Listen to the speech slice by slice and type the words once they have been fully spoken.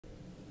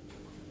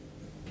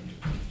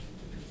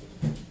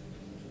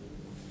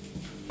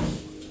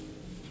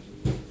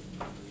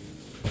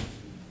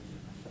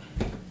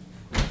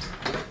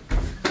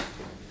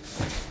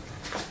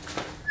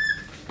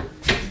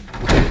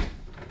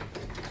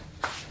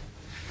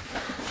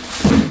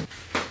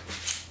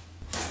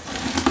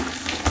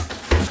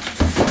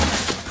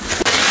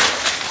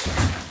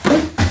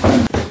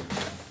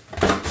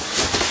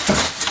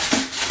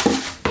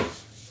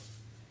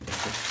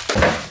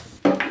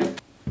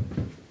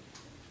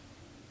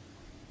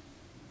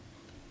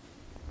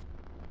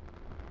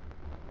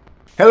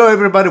Hello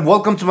everybody,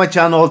 welcome to my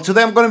channel.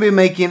 Today I'm going to be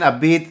making a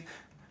beat,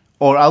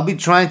 or I'll be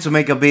trying to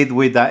make a beat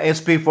with the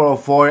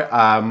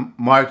SP-404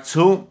 Mark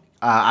II.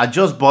 I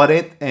just bought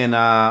it, and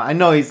I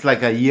know it's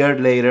like a year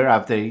later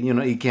after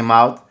it came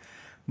out,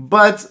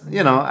 but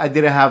I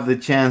didn't have the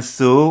chance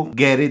to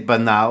get it,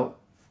 but now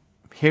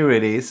here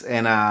it is.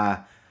 And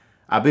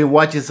I've been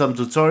watching some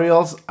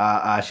tutorials.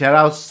 Shout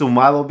outs to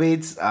Model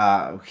Beats.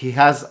 He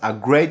has a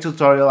great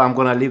tutorial. I'm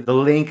gonna leave the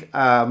link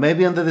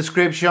maybe in the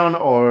description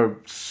or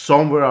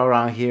somewhere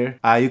around here.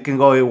 You can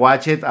go and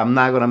watch it. I'm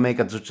not gonna make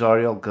a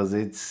tutorial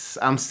because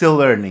I'm still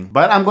learning,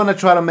 but I'm gonna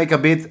try to make a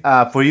beat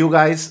for you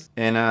guys.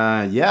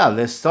 And yeah,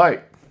 let's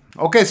start.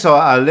 Okay, so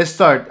let's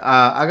start.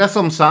 I got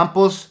some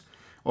samples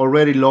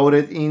already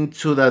loaded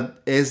into the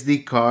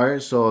SD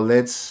card, so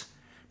let's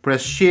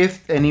press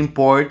Shift and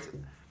import.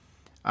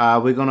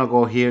 We're gonna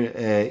go here,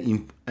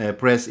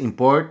 press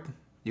import.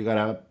 You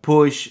gotta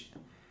push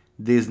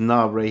this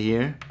knob right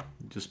here,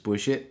 just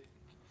push it,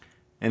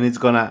 and it's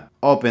gonna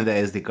open the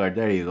SD card.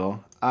 There you go.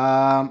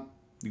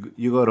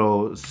 You go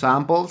to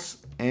samples,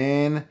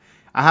 and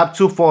I have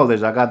two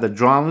folders. I got the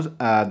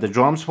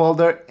drums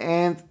folder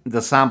and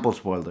the samples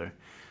folder.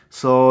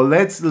 So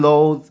let's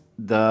load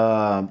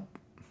the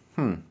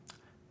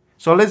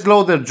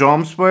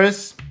drums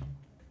first.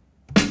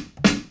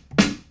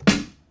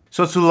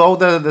 So to load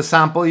the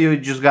sample, you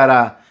just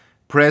gotta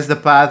press the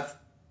path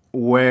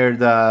where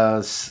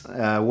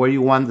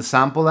you want the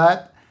sample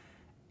at,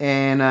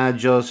 and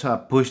just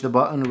push the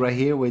button right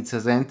here where it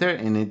says enter,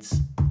 and it's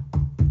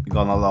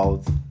gonna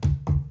load.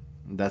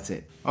 That's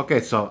it.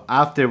 Okay, so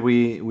after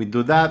we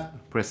do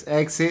that, press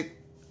exit,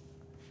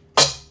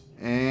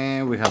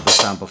 and we have the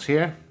samples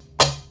here.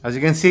 As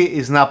you can see,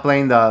 it's not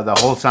playing the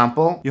whole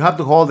sample. You have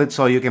to hold it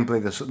so you can play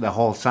the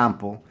whole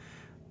sample.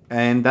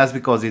 And that's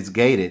because it's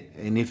gated,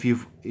 and if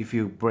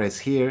you press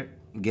here,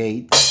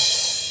 gate,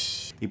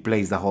 it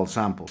plays the whole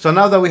sample. So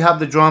now that we have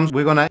the drums,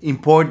 we're gonna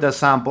import the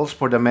samples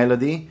for the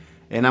melody,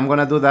 and I'm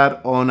gonna do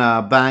that on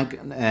bank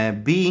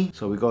B.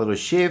 So we go to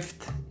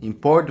Shift,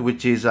 import,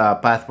 which is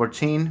path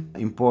 14,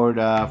 import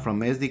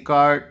from SD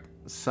card,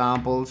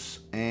 samples,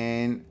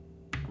 and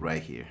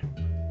right here.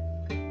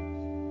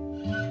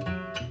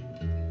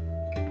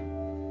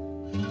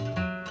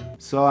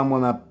 So I'm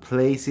gonna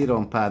place it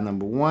on path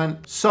number 1.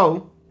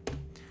 So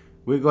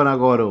we're gonna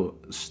go to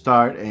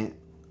start and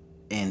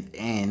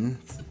end.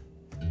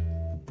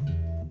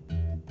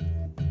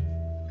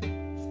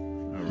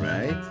 All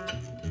right.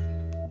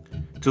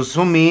 To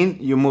zoom in,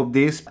 you move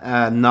this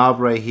knob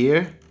right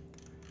here,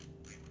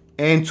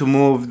 and to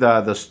move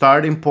the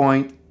starting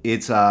point,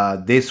 it's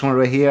this one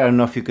right here. I don't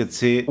know if you could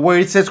see it, where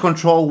it says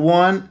Control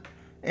 1,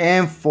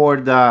 and for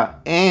the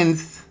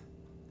end,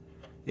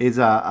 it's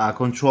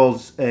Control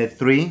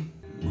 3.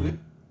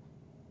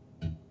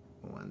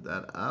 Want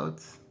that out.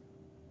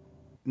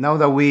 Now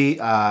that we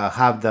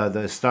have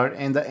the start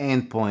and the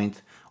end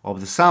point of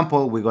the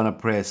sample, we're gonna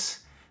press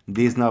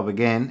this knob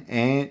again,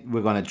 and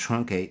we're gonna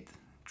truncate.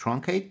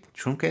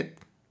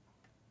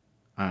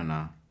 I don't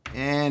know.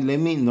 And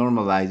let me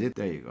normalize it.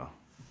 There you go.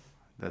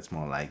 That's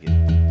more like it.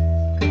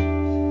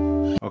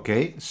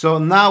 Okay, so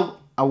now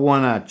I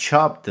wanna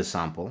chop the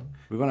sample.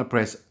 We're gonna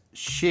press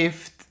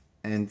Shift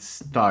and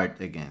start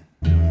again.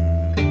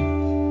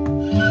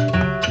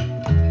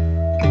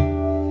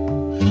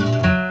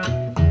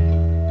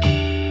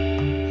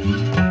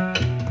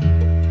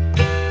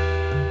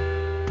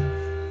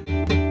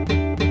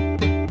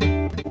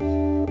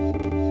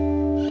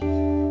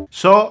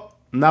 So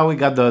now we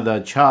got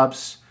the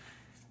chops.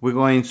 We're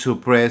going to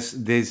press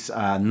this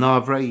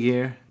knob right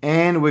here,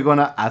 and we're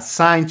gonna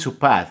assign to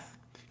path,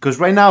 because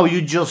right now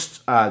you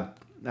just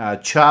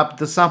chop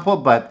the sample,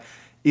 but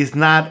it's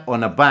not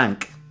on a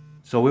bank.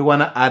 So we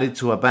wanna add it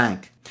to a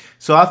bank.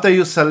 So after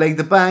you select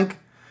the bank,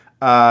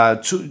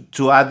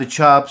 to add the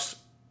chops,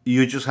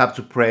 you just have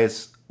to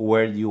press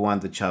where you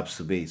want the chops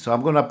to be. So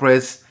I'm gonna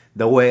press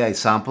the way I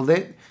sampled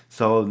it.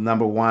 So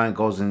number 1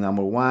 goes in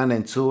number 1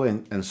 and 2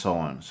 and so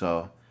on.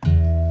 So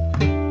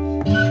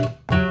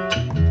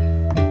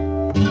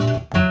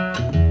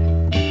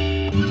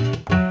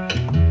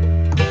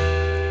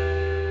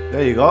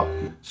there you go.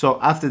 So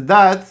after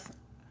that,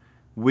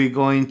 we're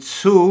going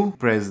to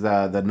press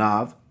the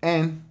knob,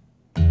 and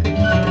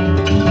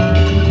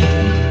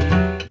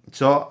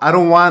so I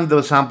don't want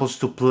the samples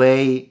to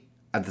play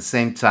at the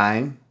same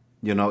time.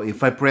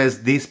 If I press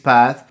this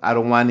path, I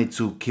don't want it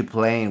to keep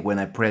playing when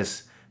I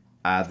press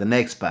the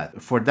next path.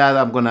 For that,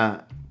 I'm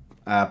gonna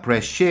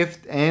press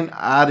Shift and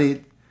add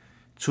it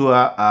to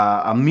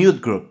a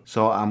mute group.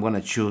 So I'm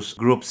gonna choose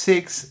group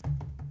 6.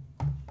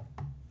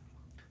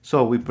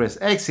 So we press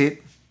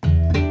exit.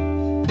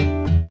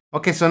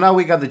 Okay, so now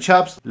we got the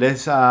chops.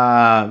 Let's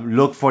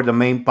look for the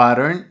main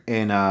pattern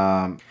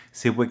and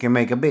see if we can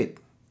make a beat.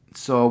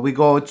 So we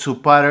go to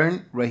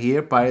pattern right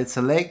here, pattern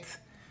select,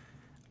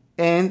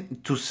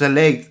 and to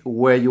select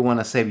where you want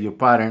to save your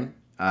pattern,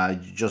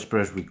 you just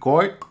press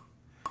record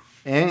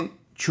and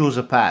choose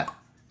a path.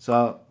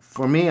 So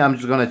for me, I'm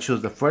just gonna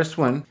choose the first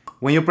one.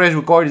 When you press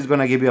record, it's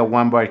gonna give you a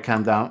 1 bar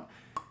countdown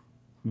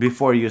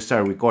before you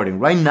start recording.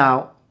 Right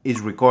now, it's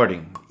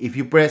recording. If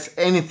you press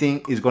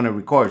anything, it's gonna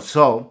record.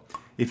 So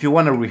if you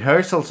want to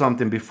rehearsal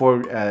something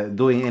before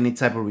doing any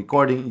type of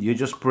recording, you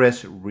just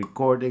press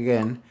record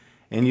again,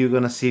 and you're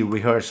gonna see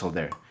rehearsal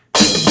there.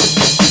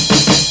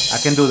 I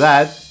can do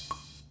that,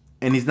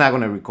 and it's not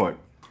gonna record.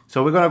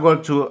 So we're gonna go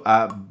to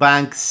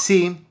bank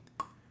C,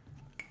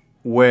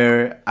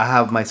 where I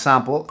have my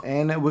sample,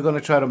 and we're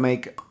gonna try to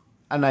make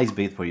a nice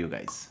beat for you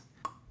guys.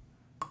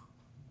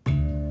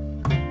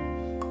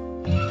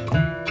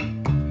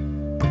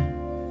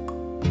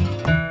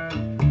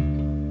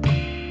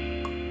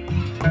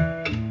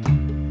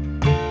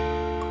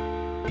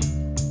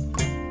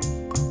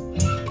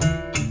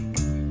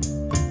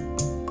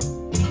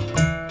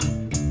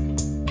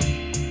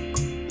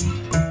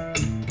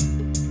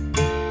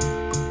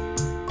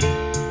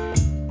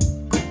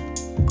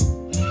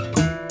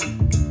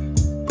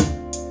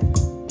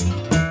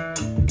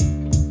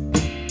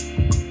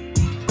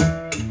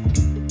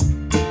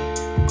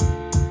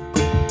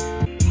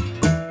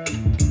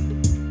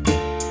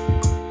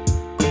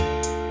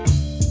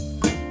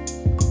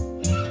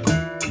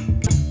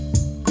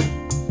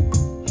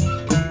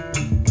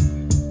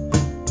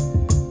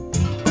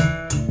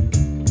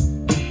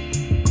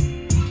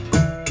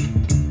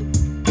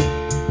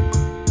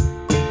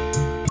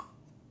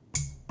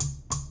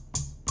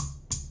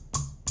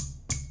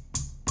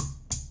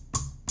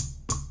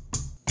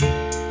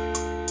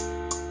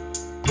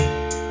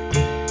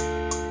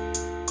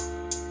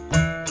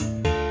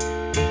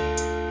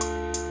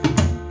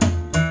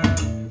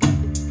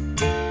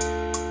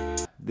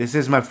 This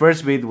is my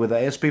first beat with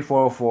the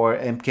SP-404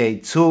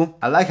 Mkii.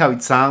 I like how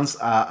it sounds.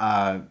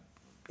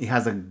 It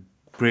has a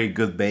pretty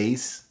good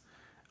bass.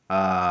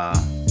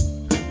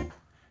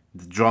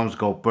 The drums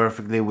go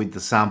perfectly with the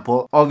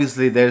sample.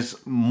 Obviously,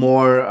 there's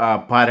more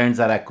patterns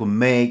that I could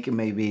make.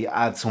 Maybe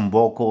add some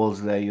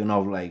vocals, like, you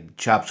know, like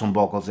chop some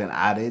vocals and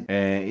add it.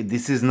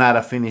 This is not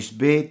a finished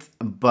beat,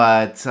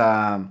 but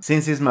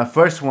since it's my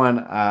first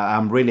one,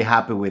 I'm really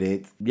happy with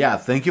it. Yeah,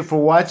 thank you for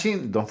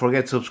watching. Don't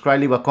forget to subscribe,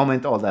 leave a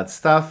comment, all that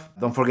stuff.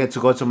 Don't forget to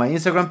go to my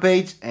Instagram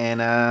page, and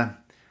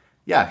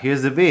yeah,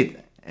 here's the beat.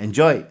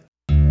 Enjoy.